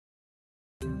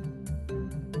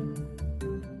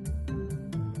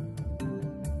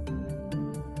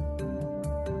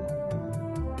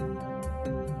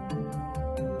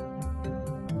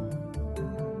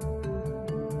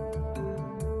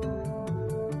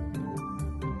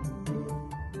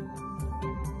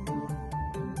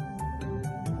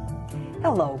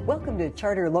Hello, welcome to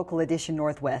Charter Local Edition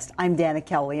Northwest. I'm Dana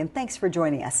Cowley, and thanks for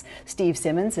joining us. Steve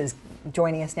Simmons is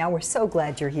joining us now. We're so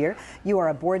glad you're here. You are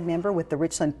a board member with the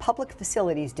Richland Public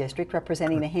Facilities District,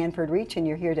 representing the Hanford Reach, and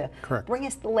you're here to bring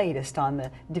us the latest on the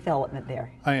development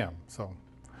there. I am.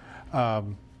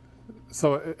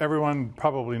 So everyone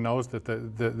probably knows that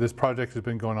this project has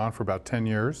been going on for about 10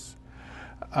 years.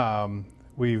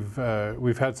 We've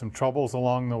had some troubles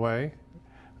along the way.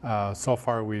 So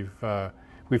far, we've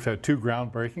had 2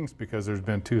 groundbreakings because there's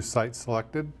been 2 sites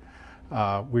selected.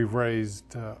 We've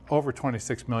raised over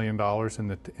 $26 million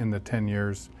in the 10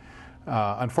 years.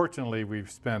 Unfortunately, we've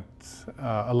spent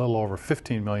a little over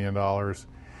 $15 million.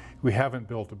 We haven't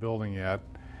built a building yet,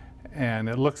 and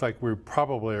it looks like we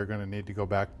probably are going to need to go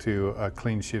back to a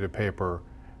clean sheet of paper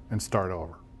and start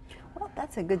over. Well,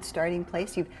 that's a good starting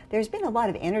place. There's been a lot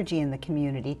of energy in the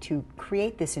community to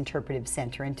create this interpretive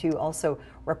center and to also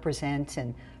represent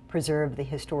and preserve the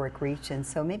historic reach, and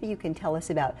so maybe you can tell us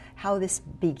about how this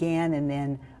began and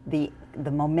then the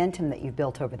momentum that you've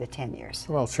built over the 10 years.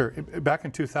 Well, sure. Back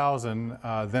in 2000,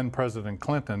 then President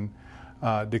Clinton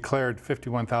declared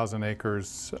 51,000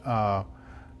 acres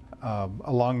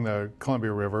along the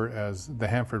Columbia River as the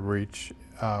Hanford Reach.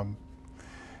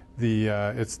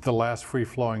 It's the last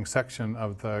free-flowing section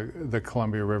of the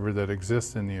Columbia River that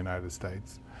exists in the United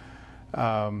States.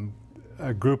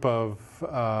 A group of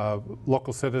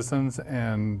local citizens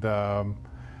and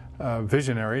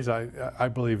visionaries, I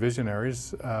believe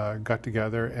visionaries, got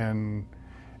together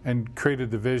and created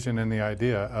the vision and the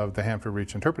idea of the Hanford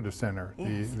Reach Interpretive Center.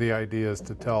 Yes. The idea is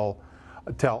to tell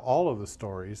all of the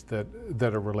stories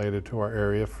that are related to our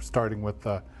area, starting with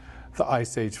the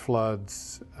Ice Age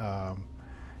floods,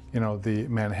 the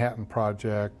Manhattan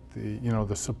Project,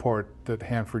 the support that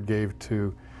Hanford gave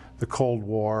to the Cold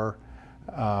War.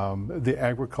 The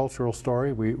agricultural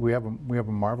story. We have a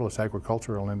marvelous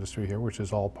agricultural industry here, which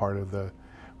is all part of the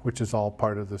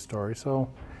story. So,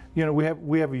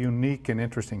 we have a unique and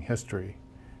interesting history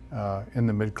in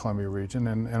the Mid-Columbia region,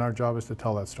 and our job is to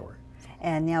tell that story.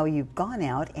 And now you've gone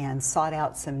out and sought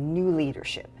out some new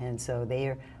leadership, and so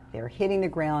they're hitting the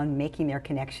ground, making their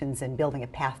connections, and building a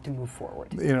path to move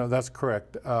forward. That's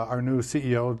correct. Our new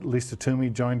CEO, Lisa Toomey,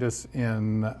 joined us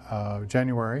in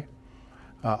January.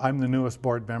 I'm the newest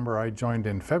board member. I joined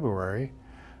in February.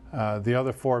 The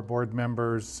other 4 board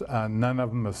members, none of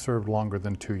them have served longer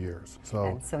than 2 years.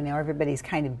 And so now everybody's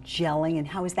kind of gelling, and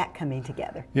how is that coming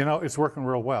together? It's working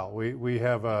real well. We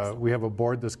have a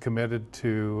board that's committed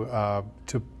to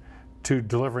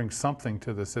delivering something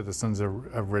to the citizens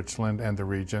of Richland and the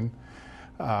region.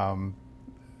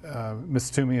 Ms.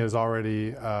 Toomey has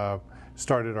already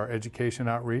started our education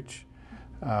outreach.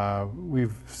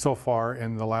 So far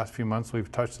in the last few months,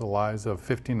 we've touched the lives of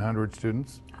 1,500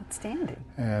 students. Outstanding.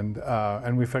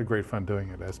 And we've had great fun doing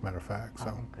it, as a matter of fact.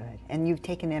 So. Oh, good. And you've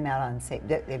taken them out on,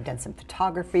 they've done some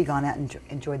photography, gone out and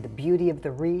enjoyed the beauty of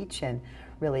the reach, and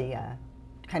really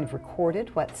kind of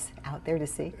recorded what's out there to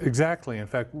see. Exactly. In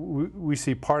fact, we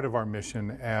see part of our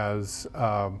mission as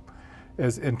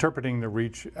interpreting the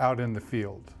reach out in the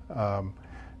field.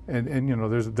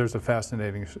 There's a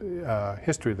fascinating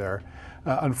history there.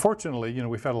 Unfortunately,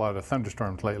 we've had a lot of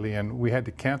thunderstorms lately, and we had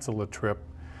to cancel a trip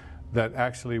that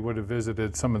actually would have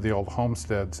visited some of the old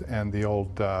homesteads and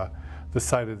the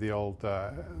site of the old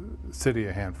city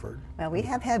of Hanford. Well, we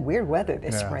have had weird weather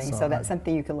this spring, so that's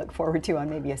something you can look forward to on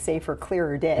maybe a safer,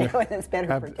 clearer day when it's better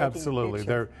for taking Absolutely.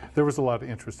 pictures. There was a lot of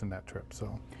interest in that trip.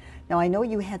 So. Now, I know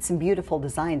you had some beautiful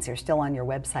designs. They're still on your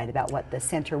website about what the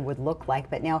center would look like,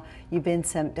 but now you've done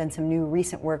some new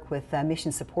recent work with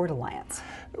Mission Support Alliance.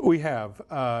 We have.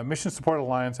 Mission Support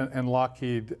Alliance and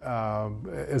Lockheed,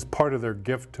 as part of their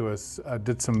gift to us,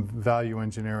 did some value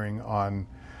engineering on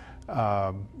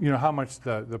how much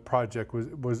the project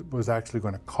was actually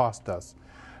going to cost us.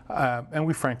 And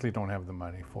we frankly don't have the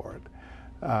money for it.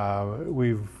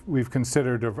 We've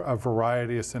considered a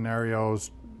variety of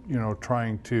scenarios,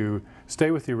 trying to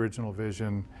stay with the original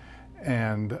vision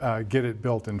and get it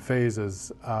built in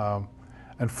phases.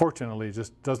 Unfortunately, it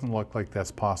just doesn't look like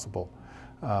that's possible.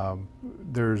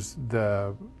 There's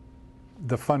the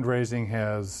fundraising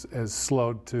has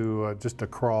slowed to just a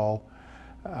crawl,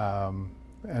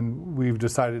 and we've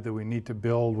decided that we need to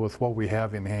build with what we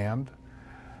have in hand.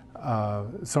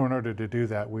 So in order to do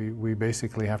that, we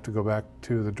basically have to go back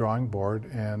to the drawing board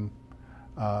and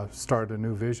start a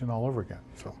new vision all over again.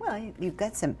 So. Well, you've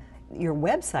got your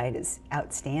website is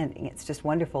outstanding. It's just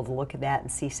wonderful to look at that and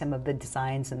see some of the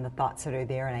designs and the thoughts that are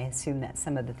there, and I assume that's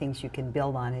some of the things you can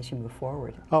build on as you move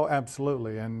forward. Oh,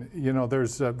 absolutely. And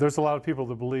there's a lot of people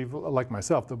that believe, like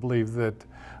myself, that believe that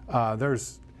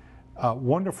there's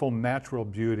wonderful natural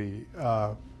beauty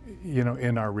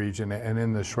in our region and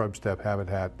in the shrub steppe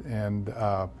habitat, and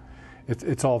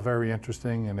it's all very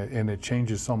interesting, and it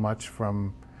changes so much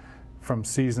from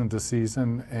season to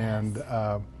season, and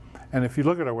if you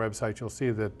look at our website, you'll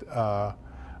see that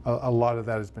a lot of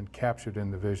that has been captured in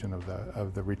the vision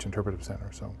of the Reach Interpretive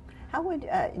Center. So. How would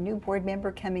a new board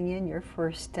member coming in, your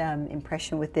first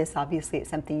impression with this, obviously it's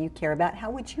something you care about, how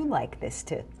would you like this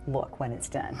to look when it's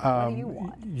done? What do you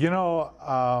want?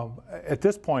 At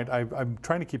this point, I'm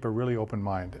trying to keep a really open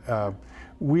mind.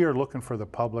 We are looking for the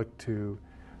public to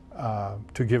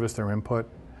give us their input.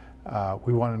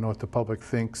 We want to know what the public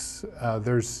thinks.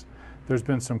 There's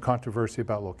been some controversy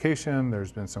about location.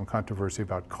 There's been some controversy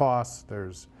about costs.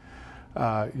 There's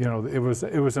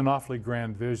it was an awfully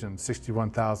grand vision,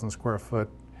 61,000 square foot,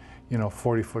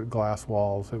 40-foot glass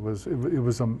walls. It was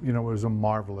a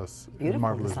marvelous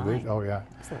vision. Oh yeah,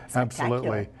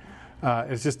 absolutely.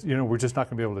 It's just we're just not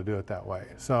going to be able to do it that way.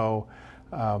 So,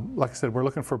 like I said, we're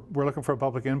looking for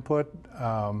public input.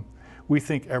 We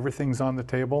think everything's on the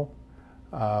table.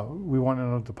 We want to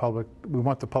know the public. We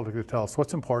want the public to tell us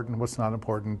what's important, what's not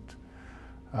important,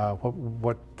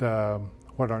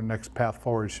 what our next path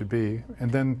forward should be,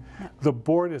 and then the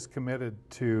board is committed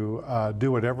to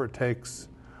do whatever it takes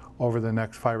over the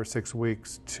next 5 or 6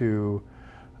 weeks to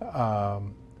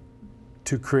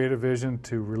create a vision,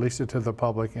 to release it to the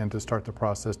public, and to start the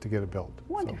process to get it built.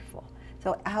 Wonderful.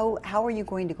 So how are you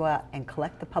going to go out and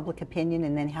collect the public opinion,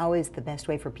 and then how is the best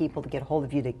way for people to get a hold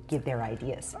of you to give their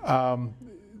ideas?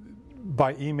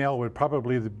 By email would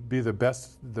probably be the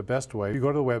best way. You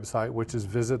go to the website, which is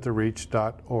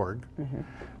visitthereach.org.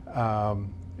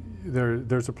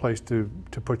 There's a place to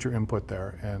put your input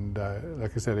there, and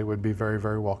like I said, it would be very,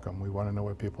 very welcome. We want to know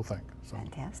what people think. So.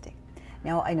 Fantastic.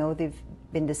 Now, I know there've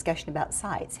been discussion about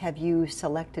sites. Have you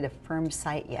selected a firm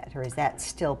site yet, or is that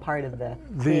still part of the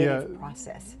creative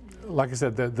process? Like I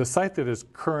said, the site that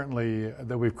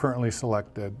we've currently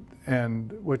selected,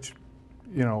 and which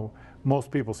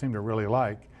most people seem to really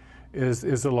like, is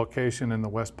a location in the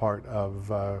west part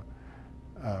of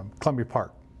Columbia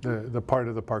Park, the part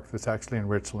of the park that's actually in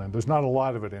Richland. There's not a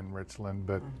lot of it in Richland,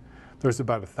 but there's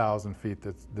about 1,000 feet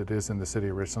that is in the city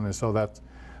of Richland, and so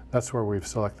that's where we've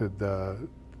selected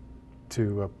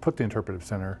to put the Interpretive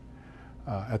Center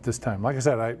at this time. Like I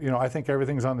said, I think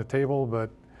everything's on the table,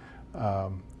 but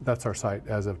that's our site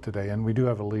as of today, and we do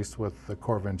have a lease with the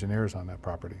Corps of Engineers on that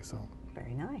property. So.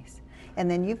 Very nice. And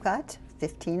then you've got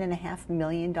 $15.5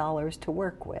 million to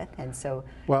work with, and so...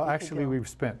 Well, actually, we've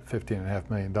spent $15.5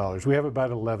 million. We have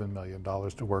about $11 million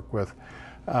to work with,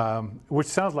 which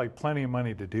sounds like plenty of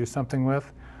money to do something with.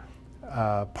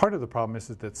 Part of the problem is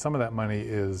that some of that money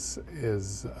has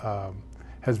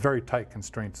very tight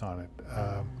constraints on it.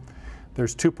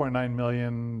 There's $2.9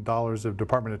 million of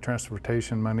Department of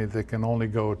Transportation money that can only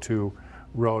go to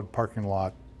road, parking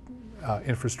lot,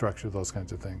 infrastructure, those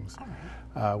kinds of things.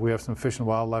 We have some fish and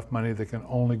wildlife money that can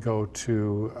only go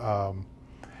to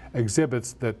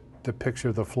exhibits that depict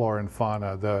the flora and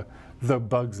fauna, the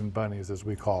bugs and bunnies, as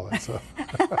we call it. So.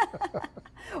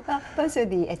 Well, those are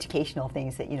the educational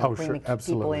things that bring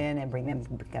people in and bring them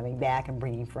coming back and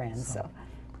bringing friends. So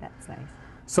that's nice.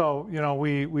 So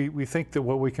we think that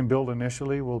what we can build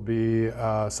initially will be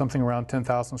something around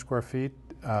 10,000 square feet.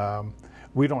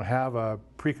 We don't have a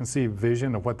preconceived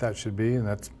vision of what that should be, and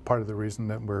that's part of the reason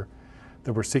that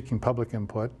we're seeking public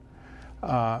input.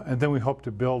 And then we hope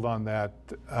to build on that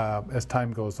as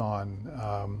time goes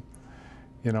on.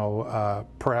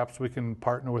 Perhaps we can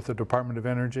partner with the Department of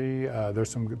Energy.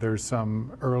 There's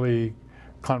some early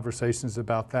conversations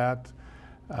about that.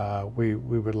 We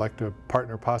would like to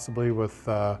partner possibly with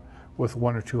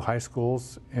 1 or 2 high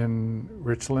schools in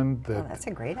Richland. That's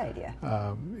a great idea.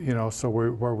 So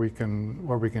where we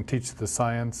can teach the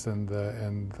science and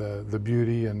the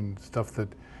beauty and stuff that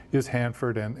is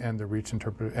Hanford and the Reach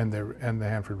Interpretive and the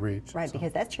Hanford Reach. Right, so.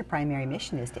 Because that's your primary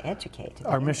mission, is to educate.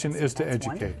 Our mission is to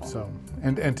educate, wonderful. so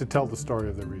and to tell the story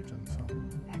of the region. So.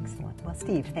 Excellent. Well,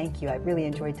 Steve, thank you. I really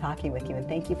enjoyed talking with you, and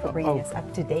thank you for bringing us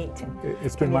up to date.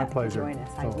 It's been my pleasure. Join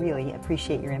us. I really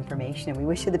appreciate your information, and we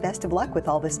wish you the best of luck with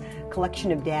all this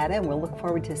collection of data, and we'll look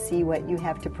forward to see what you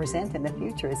have to present in the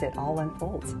future as it all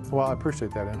unfolds. Well, I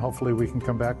appreciate that, and hopefully we can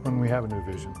come back when we have a new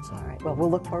vision. So. All right. Well, we'll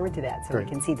look forward to that, so Great.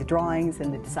 we can see the drawings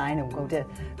and the design, and go to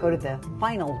the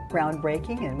final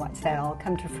groundbreaking and watch that all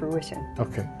come to fruition.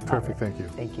 Okay. Perfect. Thank you.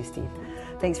 Thank you, Steve.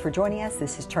 Thanks for joining us.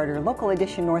 This is Charter Local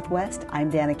Edition Northwest. I'm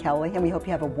Dana Cowley, and we hope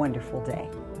you have a wonderful day.